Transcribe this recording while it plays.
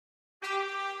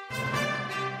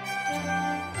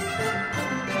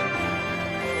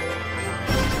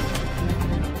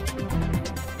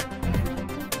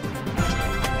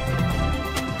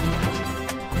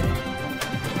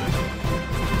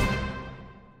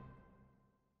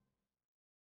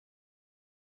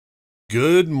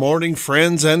Good morning,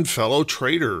 friends and fellow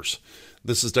traders.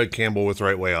 This is Doug Campbell with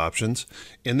Right Way Options,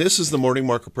 and this is the morning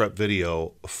market prep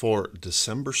video for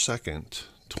December 2nd,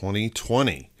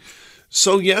 2020.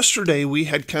 So yesterday we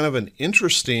had kind of an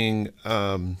interesting,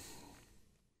 an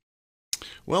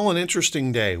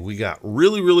interesting day. We got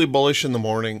really bullish in the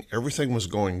morning. Everything was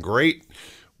going great.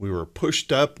 We were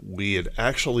pushed up. We had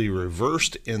actually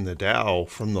reversed in the Dow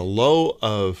from the low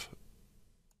of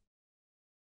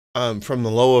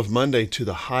Monday to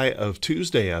the high of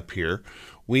Tuesday up here.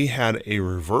 We had a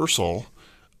reversal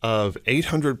of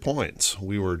 800 points.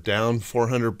 We were down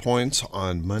 400 points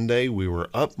on Monday. We were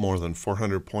up more than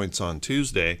 400 points on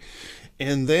Tuesday.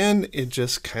 And then it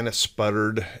just kind of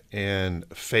sputtered and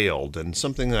failed. And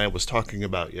something that I was talking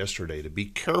about yesterday, to be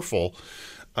careful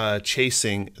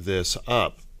chasing this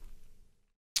up.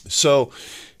 So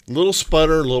little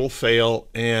sputter, little fail,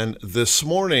 and this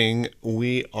morning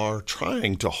we are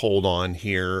trying to hold on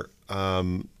here,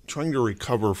 trying to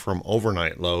recover from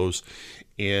overnight lows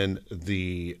in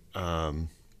the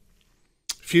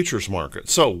futures market.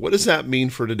 So what does that mean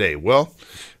for today? Well,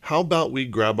 how about we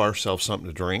grab ourselves something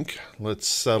to drink? Let's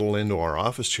settle into our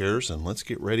office chairs and let's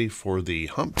get ready for the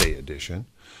hump day edition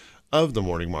of the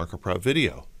morning market prep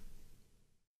video.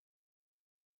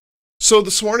 So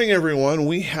this morning, everyone,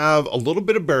 we have a little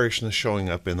bit of bearishness showing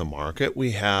up in the market.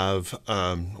 We have,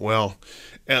 and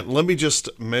let me just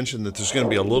mention that there's going to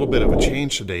be a little bit of a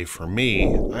change today for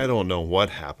me. I don't know what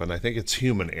happened. I think it's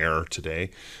human error today.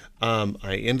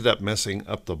 I ended up messing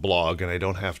up the blog, and I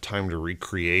don't have time to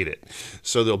recreate it.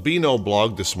 So there'll be no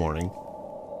blog this morning.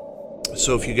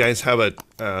 So if you guys have a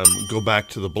go back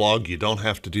to the blog, you don't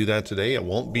have to do that today. It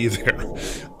won't be there.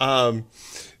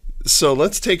 So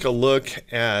let's take a look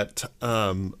at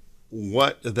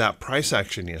what that price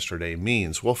action yesterday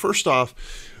means. Well, first off,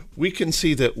 we can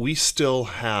see that we still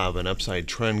have an upside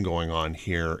trend going on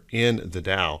here in the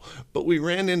Dow, but we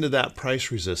ran into that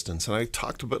price resistance, and I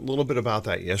talked a little bit about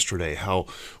that yesterday, how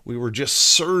we were just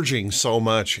surging so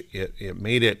much. It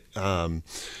made it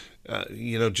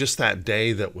just that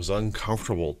day that was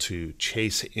uncomfortable to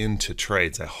chase into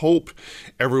trades. I hope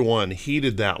everyone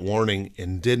heeded that warning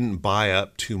and didn't buy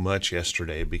up too much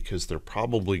yesterday, because they're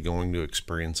probably going to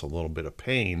experience a little bit of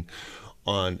pain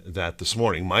on that this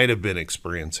morning. Might have been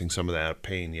experiencing some of that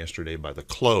pain yesterday by the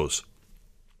close,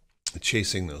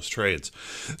 chasing those trades.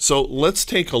 So let's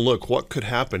take a look. What could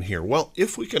happen here? Well,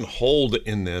 if we can hold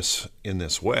in this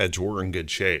wedge, we're in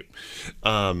good shape.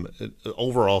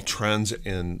 Overall trends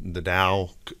in the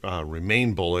Dow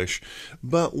remain bullish,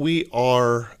 but we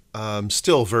are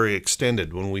still very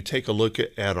extended. When we take a look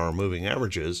at our moving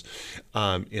averages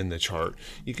in the chart,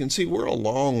 you can see we're a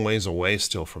long ways away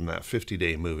still from that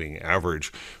 50-day moving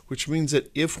average, which means that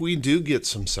if we do get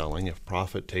some selling, if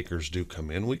profit takers do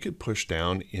come in, we could push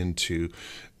down into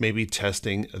maybe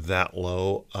testing that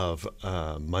low of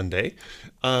Monday.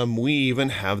 We even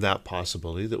have that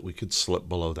possibility that we could slip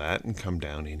below that and come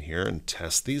down in here and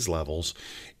test these levels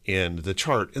in the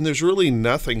chart. And there's really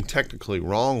nothing technically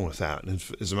wrong with that. And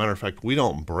as a matter of fact, we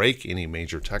don't break any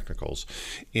major technicals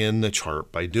in the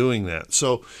chart by doing that.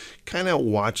 So kind of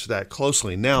watch that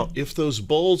closely. Now, if those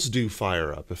bulls do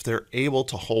fire up, if they're able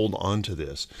to hold on to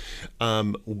this,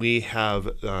 we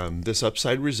have this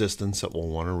upside resistance that we'll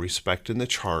want to respect in the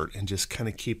chart, and just kind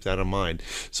of keep that in mind.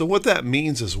 So what that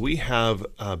means is we have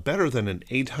better than an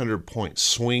 800 point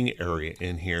swing area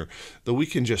in here that we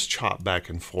can just chop back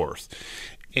and forth.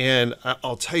 And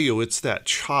I'll tell you, it's that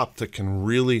chop that can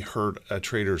really hurt a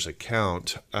trader's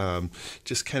account,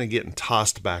 just kind of getting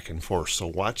tossed back and forth. So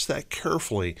watch that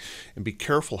carefully and be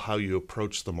careful how you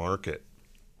approach the market.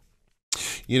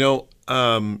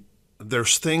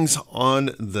 There's things on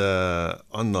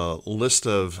the list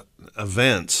of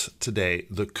events today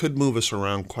that could move us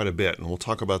around quite a bit, and we'll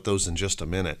talk about those in just a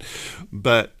minute.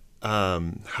 But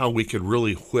how we could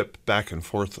really whip back and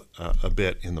forth a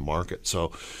bit in the market.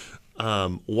 So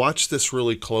watch this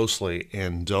really closely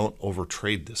and don't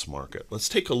overtrade this market. Let's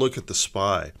take a look at the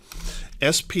SPY.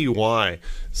 SPY,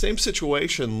 same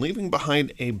situation, leaving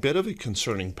behind a bit of a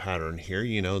concerning pattern here.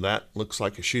 That looks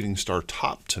like a shooting star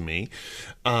top to me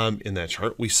in that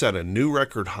chart. We set a new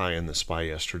record high in the SPY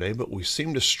yesterday, but we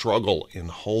seem to struggle in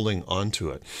holding onto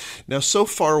it. Now, so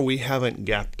far, we haven't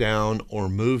gapped down or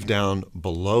moved down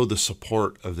below the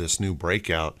support of this new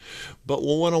breakout, but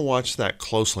we'll want to watch that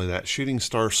closely. That shooting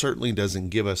star certainly doesn't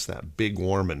give us that big,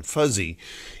 warm, and fuzzy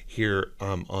here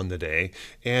on the day.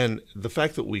 And the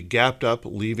fact that we gapped up,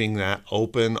 leaving that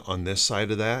open on this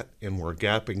side of that, and we're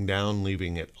gapping down,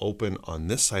 leaving it open on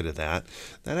this side of that,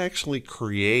 that actually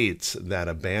creates that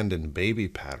abandoned baby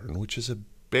pattern, which is a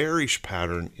bearish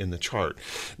pattern in the chart.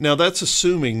 Now that's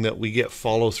assuming that we get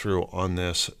follow through on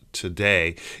this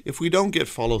today. If we don't get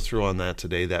follow through on that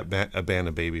today, that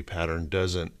abandoned baby pattern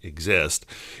doesn't exist.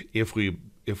 If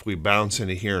we bounce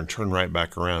into here and turn right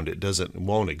back around, it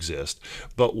won't exist.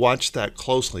 But watch that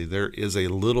closely. There is a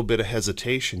little bit of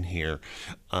hesitation here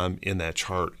in that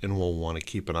chart, and we'll want to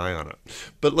keep an eye on it.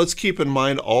 But let's keep in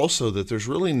mind also that there's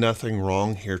really nothing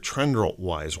wrong here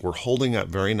trend-wise. We're holding up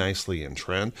very nicely in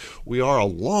trend. We are a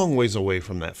long ways away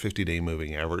from that 50-day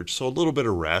moving average, so a little bit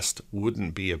of rest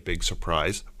wouldn't be a big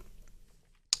surprise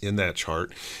in that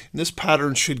chart. And this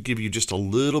pattern should give you just a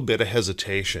little bit of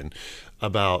hesitation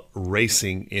about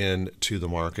racing into the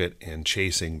market and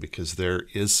chasing, because there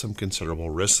is some considerable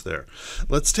risk there.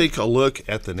 Let's take a look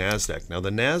at the NASDAQ. Now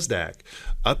the NASDAQ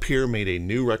up here made a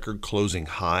new record closing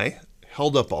high,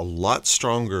 held up a lot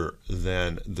stronger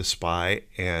than the SPY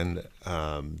and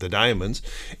the diamonds.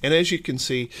 And as you can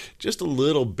see, just a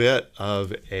little bit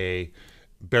of a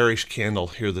bearish candle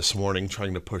here this morning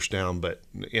trying to push down, but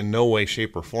in no way,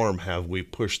 shape, or form have we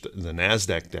pushed the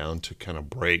NASDAQ down to kind of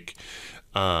break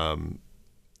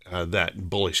that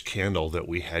bullish candle that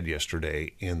we had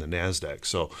yesterday in the NASDAQ.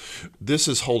 So this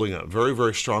is holding up very,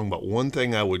 very strong. But one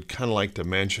thing I would kind of like to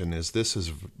mention is this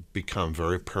has become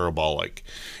very parabolic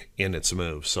in its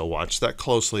move. So watch that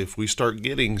closely. If we start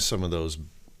getting some of those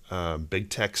big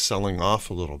tech selling off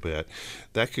a little bit,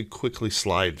 that could quickly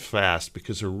slide fast,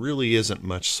 because there really isn't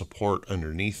much support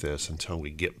underneath this until we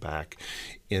get back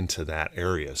into that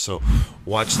area. So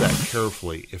watch that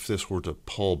carefully. If this were to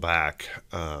pull back,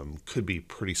 could be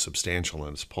pretty substantial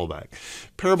in its pullback.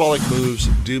 Parabolic moves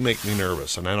do make me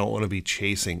nervous, and I don't want to be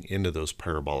chasing into those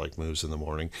parabolic moves in the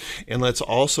morning. And let's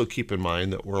also keep in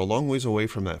mind that we're a long ways away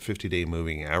from that 50-day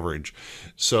moving average,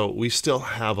 so we still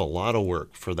have a lot of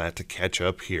work for that to catch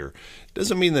up here.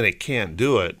 Doesn't mean that it can't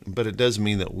do it, but it does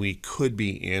mean that we could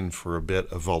be in for a bit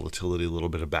of volatility, a little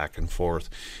bit of back and forth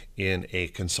in a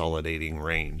consolidating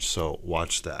range. So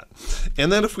watch that. And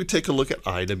then if we take a look at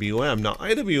IWM, now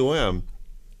IWM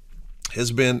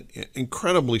has been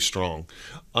incredibly strong,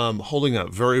 holding up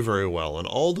very, very well. And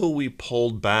although we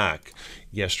pulled back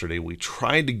yesterday, we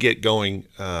tried to get going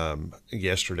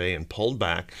yesterday and pulled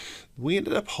back, we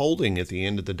ended up holding at the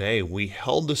end of the day. We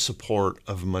held the support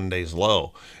of Monday's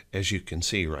low, as you can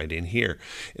see right in here.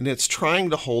 And it's trying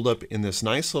to hold up in this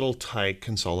nice little tight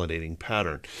consolidating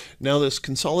pattern. Now this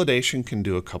consolidation can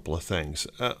do a couple of things.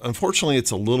 Unfortunately,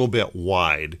 it's a little bit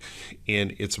wide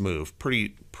in its move.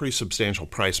 Pretty substantial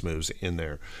price moves in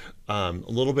there. A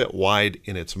little bit wide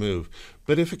in its move.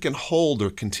 But if it can hold or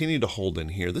continue to hold in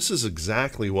here, this is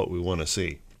exactly what we want to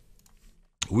see.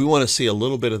 We want to see a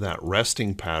little bit of that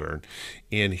resting pattern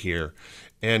in here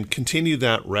and continue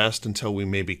that rest until we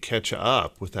maybe catch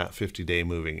up with that 50-day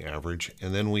moving average,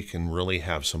 and then we can really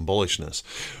have some bullishness.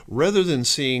 Rather than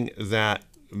seeing that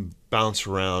bounce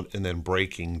around and then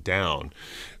breaking down,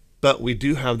 but we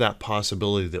do have that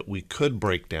possibility that we could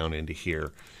break down into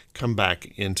here, come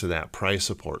back into that price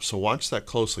support. So watch that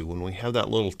closely. When we have that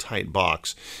little tight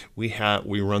box, we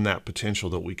run that potential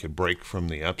that we could break from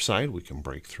the upside, we can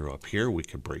break through up here, we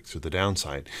could break through the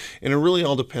downside. And it really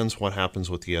all depends what happens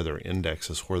with the other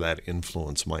indexes, where that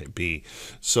influence might be.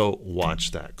 So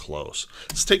watch that close.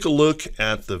 Let's take a look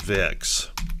at the VIX.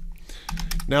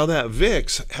 Now that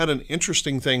VIX had an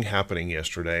interesting thing happening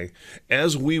yesterday.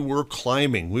 As we were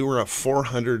climbing, we were at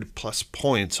 400 plus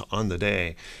points on the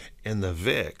day, and the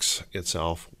VIX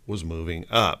itself was moving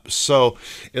up. So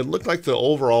it looked like the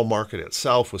overall market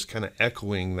itself was kind of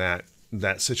echoing that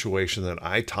situation that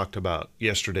I talked about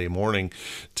yesterday morning,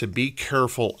 to be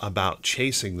careful about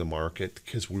chasing the market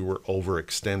because we were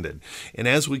overextended. And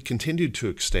as we continued to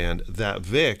extend, that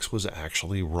VIX was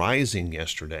actually rising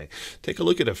yesterday. Take a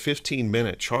look at a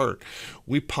 15-minute chart.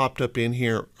 We popped up in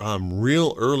here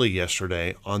real early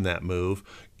yesterday on that move,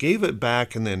 gave it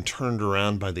back, and then turned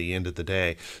around by the end of the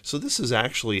day. So this is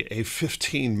actually a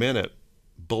 15-minute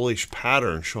bullish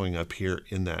pattern showing up here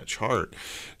in that chart,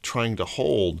 trying to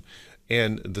hold.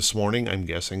 And this morning, I'm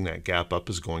guessing that gap up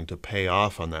is going to pay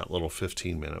off on that little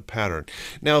 15-minute pattern.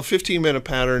 Now, a 15-minute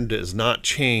pattern does not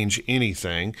change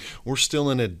anything. We're still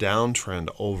in a downtrend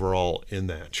overall in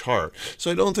that chart. So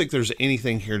I don't think there's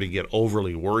anything here to get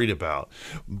overly worried about.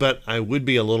 But I would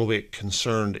be a little bit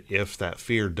concerned if that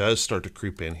fear does start to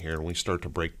creep in here and we start to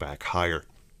break back higher.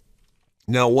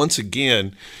 Now, once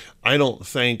again, I don't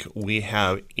think we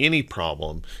have any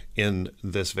problem in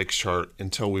this VIX chart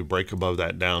until we break above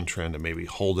that downtrend and maybe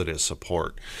hold it as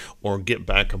support, or get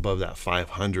back above that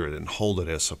 500 and hold it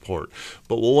as support.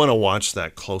 But we'll want to watch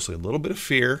that closely. A little bit of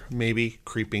fear maybe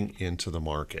creeping into the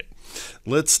market.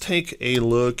 Let's take a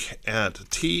look at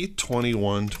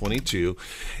T2122,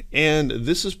 and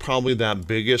this is probably that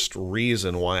biggest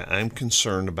reason why I'm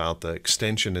concerned about the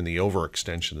extension and the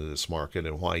overextension of this market,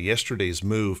 and why yesterday's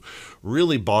move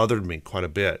really bothered me quite a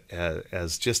bit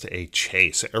as just a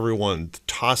chase. Everyone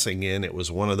tossing in. It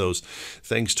was one of those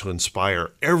things to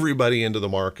inspire everybody into the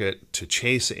market to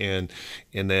chase in,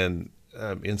 and then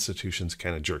institutions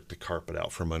kind of jerk the carpet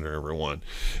out from under everyone.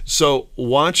 So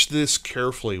watch this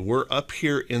carefully. We're up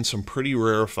here in some pretty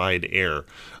rarefied air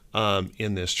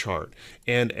in this chart.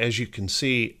 And as you can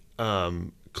see,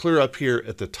 clear up here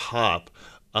at the top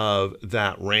of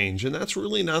that range. And that's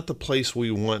really not the place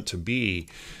we want to be.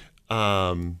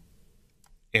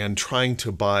 And trying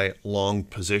to buy long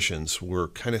positions. We're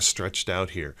kind of stretched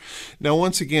out here. Now,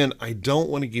 once again, I don't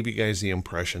want to give you guys the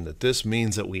impression that this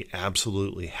means that we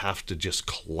absolutely have to just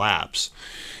collapse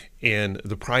in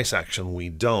the price action. We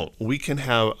don't. We can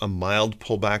have a mild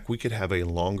pullback. We could have a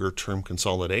longer term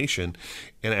consolidation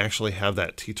and actually have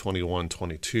that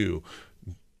T2122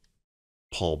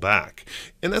 pull back.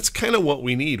 And that's kind of what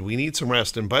we need. We need some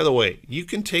rest. And by the way, you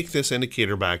can take this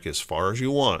indicator back as far as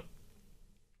you want.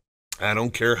 I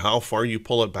don't care how far you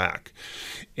pull it back.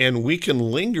 And we can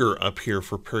linger up here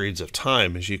for periods of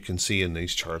time, as you can see in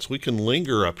these charts. We can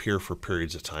linger up here for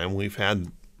periods of time. We've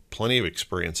had plenty of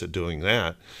experience at doing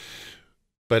that.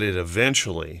 But it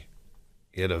eventually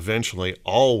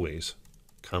always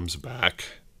comes back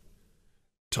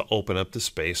to open up the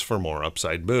space for more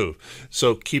upside move.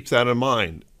 So keep that in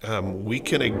mind. We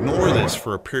can ignore this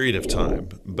for a period of time,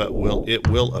 but it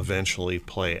will eventually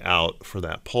play out for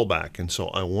that pullback. And so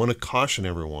I want to caution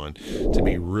everyone to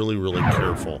be really, really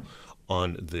careful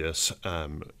on this.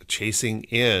 Chasing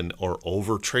in or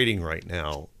over trading right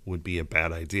now would be a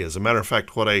bad idea. As a matter of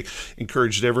fact, what I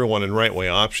encouraged everyone in Right Way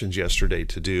Options yesterday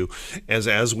to do,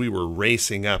 as we were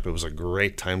racing up, it was a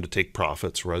great time to take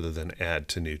profits rather than add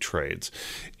to new trades.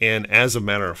 And as a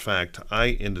matter of fact,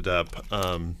 I ended up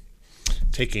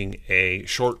taking a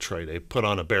short trade. I put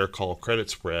on a bear call credit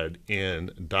spread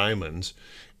in diamonds,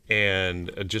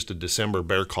 and just a December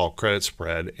bear call credit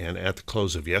spread, and at the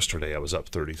close of yesterday I was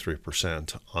up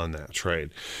 33% on that trade.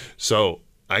 So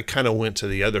I kind of went to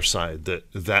the other side.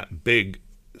 That big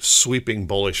sweeping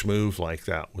bullish move like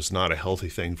that was not a healthy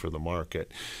thing for the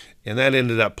market, and that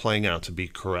ended up playing out to be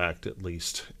correct, at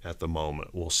least at the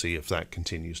moment. We'll see if that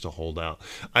continues to hold out.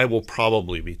 I will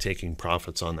probably be taking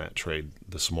profits on that trade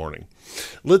this morning.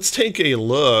 Let's take a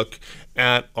look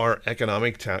at our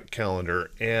economic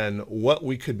calendar and what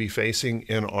we could be facing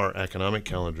in our economic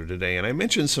calendar today. And I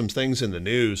mentioned some things in the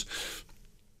news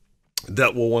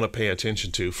that we'll want to pay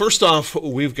attention to. First off,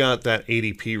 we've got that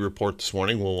ADP report this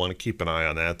morning. We'll want to keep an eye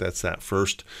on that. That's that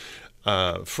first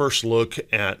look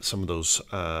at some of those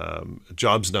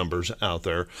jobs numbers out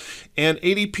there. And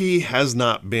ADP has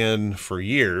not been for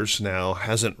years now,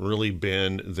 hasn't really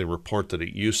been the report that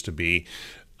it used to be.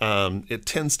 It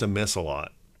tends to miss a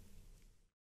lot.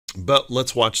 But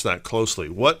let's watch that closely.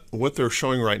 What they're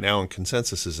showing right now in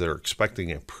consensus is they're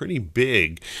expecting a pretty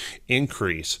big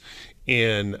increase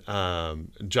in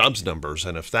jobs numbers,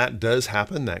 and if that does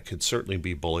happen, that could certainly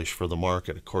be bullish for the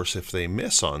market. Of course, if they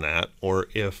miss on that, or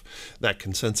if that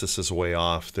consensus is way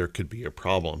off, there could be a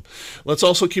problem. Let's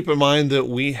also keep in mind that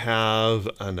we have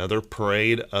another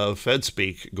parade of Fed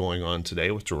speak going on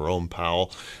today with Jerome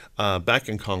Powell back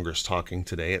in Congress talking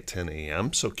today at 10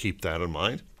 a.m., so keep that in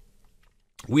mind.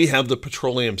 We have the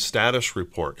petroleum status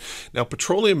report. Now,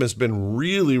 petroleum has been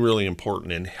really, really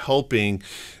important in helping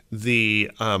the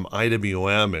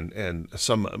IWM and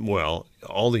some, well,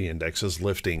 all the indexes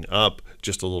lifting up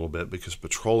just a little bit because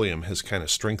petroleum has kind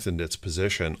of strengthened its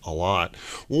position a lot.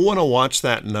 We'll want to watch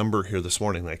that number here this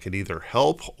morning. That could either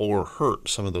help or hurt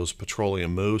some of those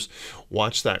petroleum moves.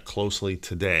 Watch that closely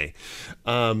today.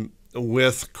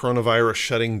 With coronavirus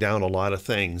shutting down a lot of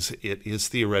things, it is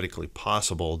theoretically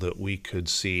possible that we could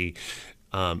see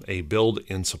a build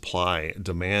in supply,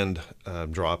 demand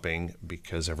dropping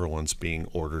because everyone's being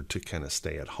ordered to kind of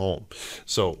stay at home.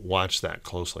 So watch that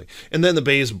closely. And then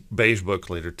the beige book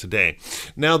later today.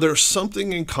 Now, there's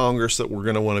something in Congress that we're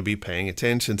going to want to be paying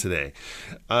attention today.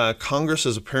 Congress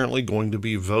is apparently going to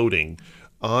be voting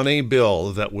on a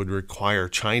bill that would require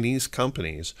Chinese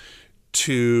companies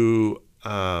to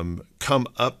come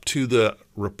up to the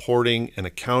reporting and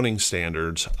accounting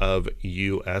standards of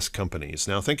U.S. companies.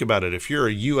 Now think about it. If you're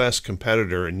a U.S.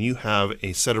 competitor and you have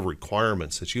a set of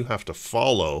requirements that you have to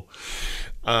follow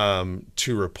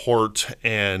to report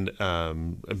and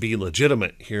be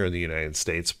legitimate here in the United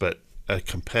States, but a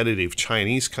competitive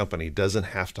Chinese company doesn't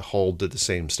have to hold to the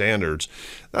same standards,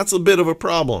 that's a bit of a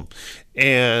problem.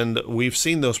 And we've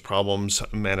seen those problems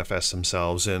manifest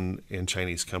themselves in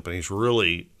Chinese companies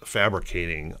really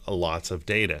fabricating lots of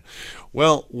data.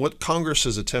 Well, what Congress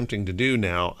is attempting to do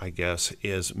now, I guess,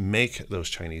 is make those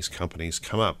Chinese companies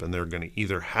come up, and they're going to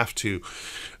either have to,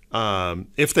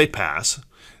 if they pass,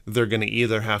 they're going to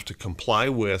either have to comply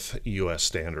with U.S.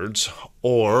 standards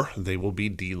or they will be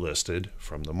delisted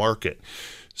from the market.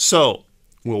 So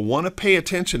we'll want to pay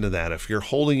attention to that. If you're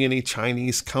holding any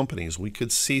Chinese companies, we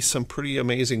could see some pretty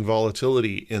amazing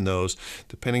volatility in those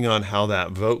depending on how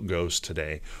that vote goes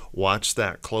today. Watch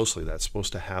that closely. That's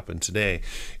supposed to happen today,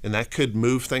 and that could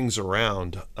move things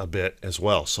around a bit as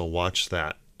well. So watch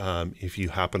that. If you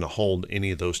happen to hold any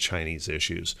of those Chinese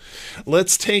issues.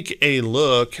 Let's take a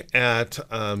look at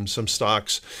some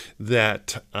stocks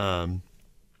that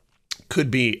could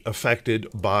be affected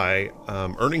by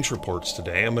earnings reports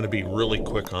today. I'm going to be really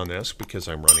quick on this because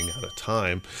I'm running out of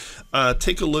time.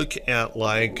 Take a look at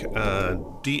like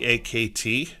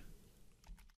DAKT.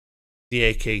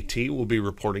 DAKT will be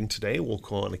reporting today. We'll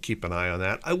want to keep an eye on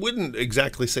that. I wouldn't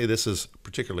exactly say this is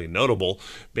particularly notable,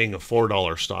 being a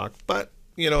 $4 stock, but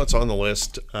you know, it's on the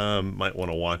list. Might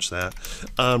want to watch that.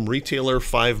 Retailer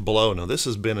Five Below. Now, this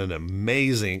has been an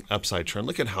amazing upside trend.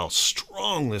 Look at how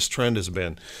strong this trend has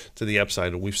been to the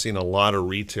upside. We've seen a lot of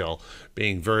retail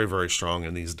being very, very strong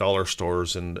in these dollar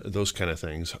stores and those kind of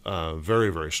things. Very,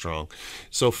 very strong.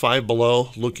 So Five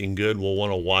Below looking good. We'll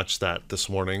want to watch that this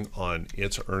morning on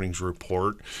its earnings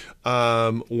report.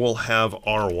 We'll have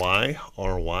RY.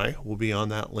 RY will be on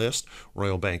that list.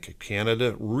 Royal Bank of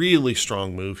Canada. Really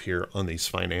strong move here on these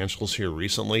financials here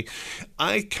recently.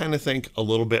 I kind of think a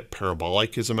little bit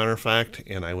parabolic, as a matter of fact,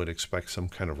 and I would expect some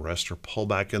kind of rest or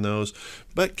pullback in those,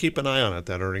 but keep an eye on it.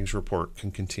 That earnings report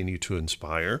can continue to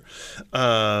inspire.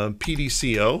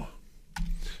 PDCO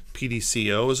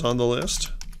is on the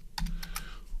list.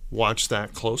 Watch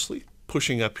that closely.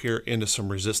 Pushing up here into some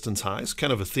resistance highs,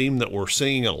 kind of a theme that we're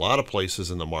seeing in a lot of places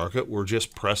in the market. We're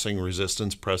just pressing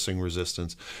resistance, pressing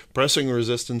resistance, pressing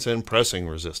resistance, and pressing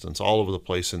resistance all over the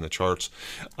place in the charts.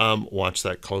 Watch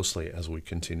that closely as we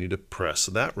continue to press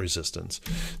that resistance.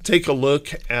 Take a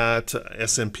look at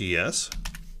SMPS.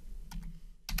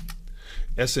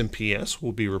 SMPS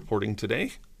will be reporting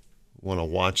today. Want to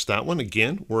watch that one.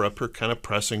 Again, we're up here kind of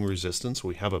pressing resistance.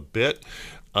 We have a bit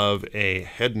of a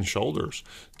head and shoulders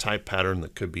type pattern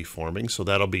that could be forming, so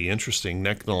that'll be interesting.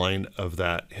 Neckline of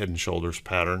that head and shoulders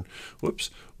pattern,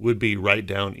 would be right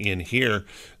down in here.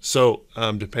 So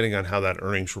depending on how that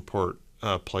earnings report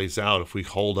plays out, if we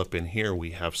hold up in here,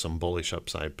 we have some bullish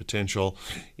upside potential.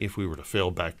 If we were to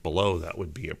fail back below, that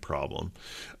would be a problem.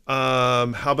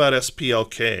 How about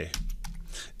SPLK?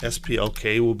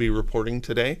 SPLK will be reporting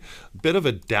today. A bit of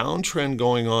a downtrend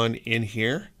going on in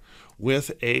here,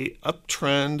 with a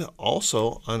uptrend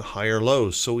also on higher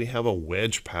lows. So we have a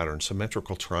wedge pattern,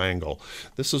 symmetrical triangle.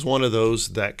 This is one of those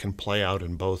that can play out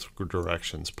in both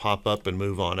directions, pop up and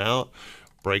move on out,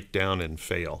 break down and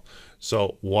fail.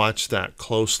 So watch that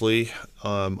closely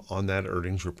on that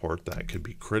earnings report. That could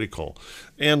be critical.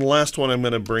 And last one I'm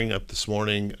going to bring up this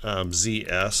morning,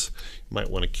 ZS. You might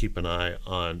want to keep an eye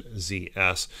on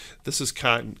ZS. This has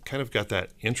kind of got that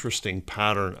interesting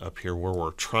pattern up here where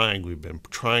we've been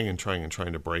trying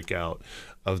to break out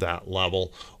of that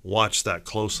level. Watch that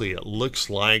closely. It looks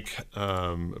like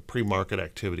pre-market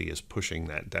activity is pushing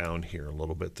that down here a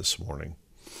little bit this morning.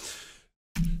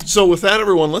 So with that,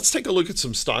 everyone, let's take a look at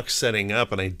some stocks setting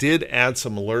up. And I did add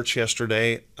some alerts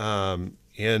yesterday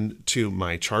into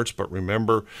my charts, but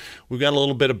remember, we've got a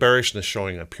little bit of bearishness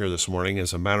showing up here this morning.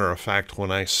 As a matter of fact,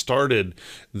 when I started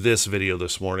this video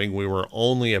this morning, we were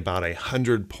only about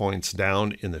 100 points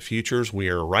down in the futures. We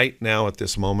are right now at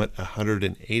this moment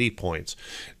 180 points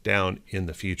down in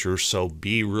the futures. So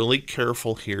be really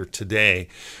careful here today.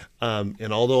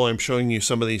 And although I'm showing you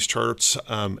some of these charts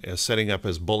as setting up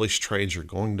as bullish trades, you're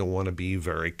going to want to be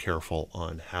very careful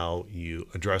on how you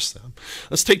address them.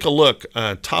 Let's take a look.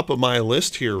 Top of my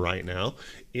list here right now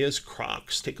is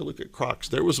Crocs. Take a look at Crocs.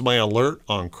 There was my alert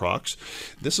on Crocs.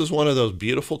 This is one of those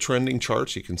beautiful trending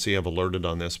charts. You can see I've alerted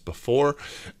on this before.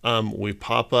 We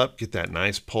pop up, get that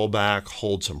nice pullback,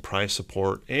 hold some price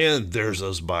support, and there's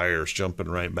those buyers jumping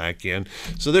right back in.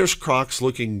 So there's Crocs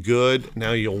looking good.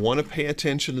 Now you'll want to pay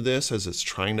attention to this as it's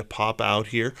trying to pop out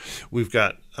here. We've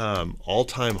got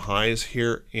all-time highs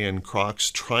here in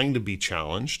Crocs trying to be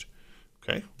challenged.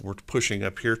 Okay, we're pushing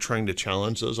up here, trying to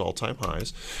challenge those all-time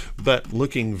highs, but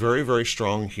looking very, very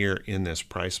strong here in this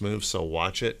price move. So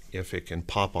watch it if it can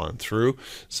pop on through.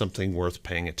 Something worth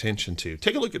paying attention to.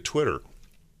 Take a look at Twitter.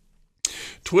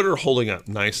 Twitter holding up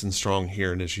nice and strong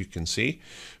here, and as you can see,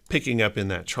 picking up in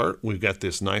that chart, we've got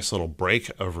this nice little break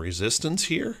of resistance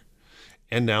here.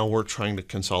 And now we're trying to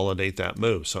consolidate that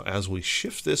move. So as we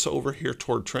shift this over here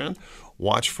toward trend,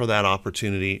 watch for that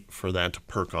opportunity for that to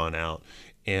perk on out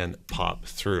and pop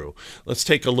through. Let's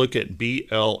take a look at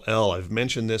BLL. I've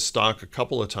mentioned this stock a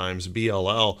couple of times.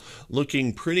 BLL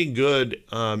looking pretty good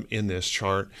in this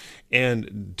chart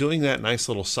and doing that nice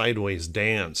little sideways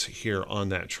dance here on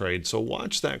that trade. So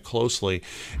watch that closely.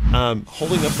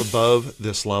 Holding up above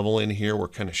this level in here, we're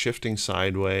kind of shifting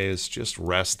sideways, just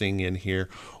resting in here.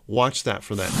 Watch that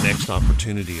for that next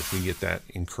opportunity if we get that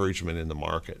encouragement in the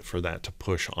market for that to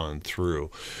push on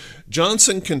through.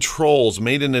 Johnson Controls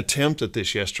made an attempt at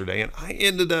this yesterday, and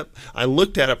I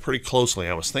looked at it pretty closely.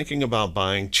 I was thinking about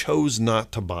buying, chose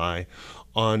not to buy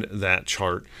on that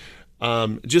chart.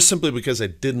 Just simply because I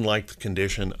didn't like the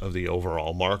condition of the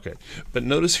overall market. But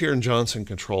notice here in Johnson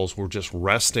Controls, we're just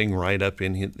resting right up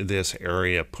in this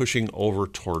area, pushing over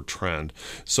toward trend.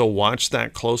 So watch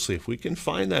that closely. If we can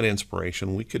find that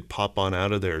inspiration, we could pop on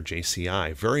out of there.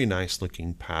 JCI, very nice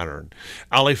looking pattern.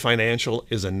 Ally Financial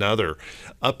is another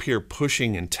up here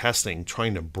pushing and testing,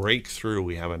 trying to break through.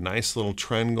 We have a nice little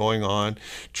trend going on,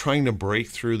 trying to break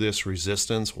through this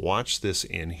resistance. Watch this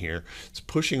in here. It's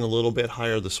pushing a little bit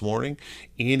higher this morning.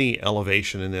 Any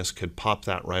elevation in this could pop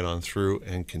that right on through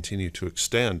and continue to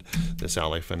extend this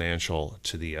Ally Financial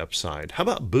to the upside. How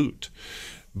about Boot?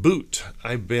 Boot,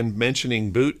 I've been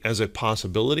mentioning Boot as a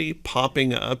possibility,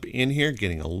 popping up in here,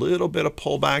 getting a little bit of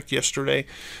pullback yesterday.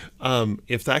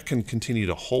 If that can continue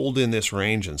to hold in this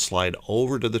range and slide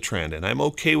over to the trend, and I'm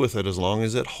okay with it as long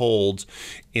as it holds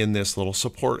in this little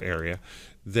support area,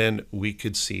 then we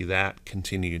could see that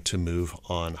continue to move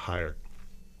on higher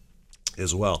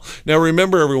as well. Now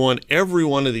remember everyone, every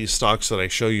one of these stocks that I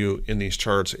show you in these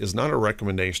charts is not a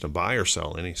recommendation to buy or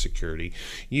sell any security.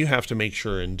 You have to make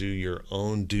sure and do your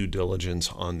own due diligence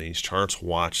on these charts.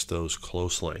 Watch those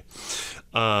closely.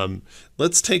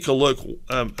 Let's take a look.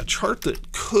 A chart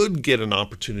that could get an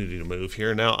opportunity to move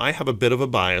here. Now I have a bit of a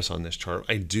bias on this chart.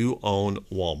 I do own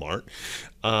Walmart.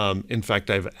 In fact,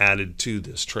 I've added to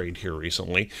this trade here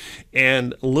recently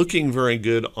and looking very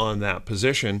good on that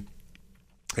position.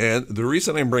 And the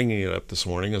reason I'm bringing it up this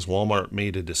morning is Walmart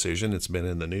made a decision, it's been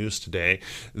in the news today,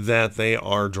 that they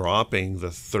are dropping the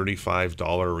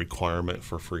 $35 requirement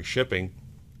for free shipping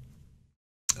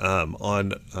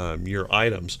on your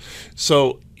items.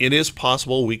 So it is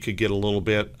possible we could get a little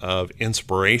bit of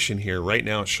inspiration here. Right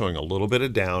now it's showing a little bit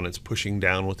of down. It's pushing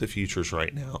down with the futures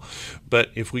right now. But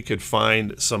if we could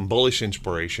find some bullish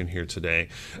inspiration here today,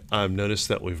 notice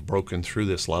that we've broken through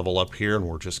this level up here and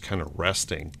we're just kind of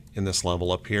resting in this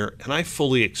level up here. And I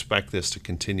fully expect this to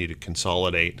continue to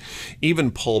consolidate,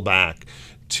 even pull back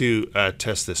to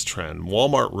test this trend.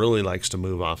 Walmart really likes to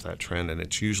move off that trend, and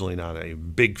it's usually not a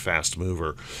big fast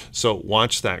mover. So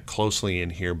watch that closely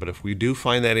in here. But if we do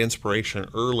find that inspiration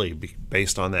early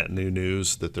based on that new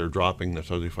news that they're dropping the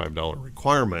 $35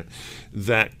 requirement,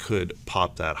 that could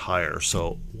pop that higher.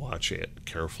 So watch it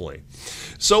carefully.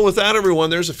 So with that,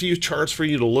 everyone, there's a few charts for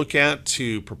you to look at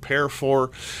to prepare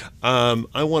for.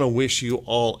 I want to wish you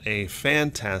all a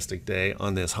fantastic day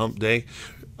on this hump day.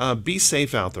 Be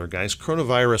safe out there, guys.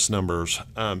 Coronavirus numbers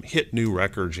hit new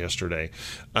records yesterday.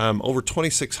 Over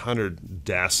 2,600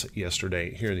 deaths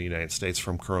yesterday here in the United States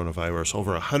from coronavirus,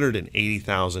 over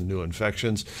 180,000 new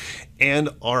infections, and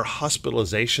our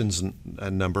hospitalizations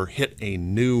number hit a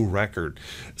new record.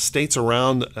 States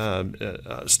around,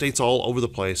 states all over the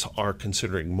place are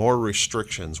considering more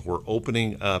restrictions. We're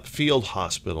opening up field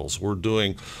hospitals. We're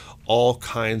doing all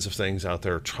kinds of things out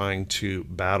there trying to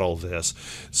battle this.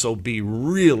 So be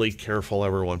really careful,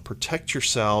 everyone. Protect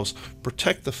yourselves,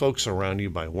 protect the folks around you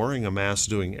by wearing a mask,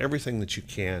 doing everything that you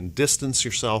can. Distance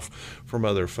yourself from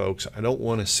other folks. I don't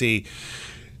want to see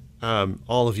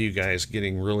all of you guys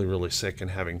getting really, really sick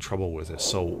and having trouble with this.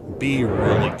 So be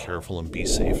really careful and be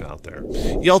safe out there.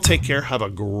 Y'all take care. Have a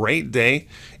great day,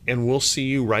 and we'll see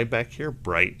you right back here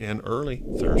bright and early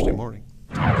Thursday morning.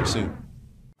 Talk to you soon.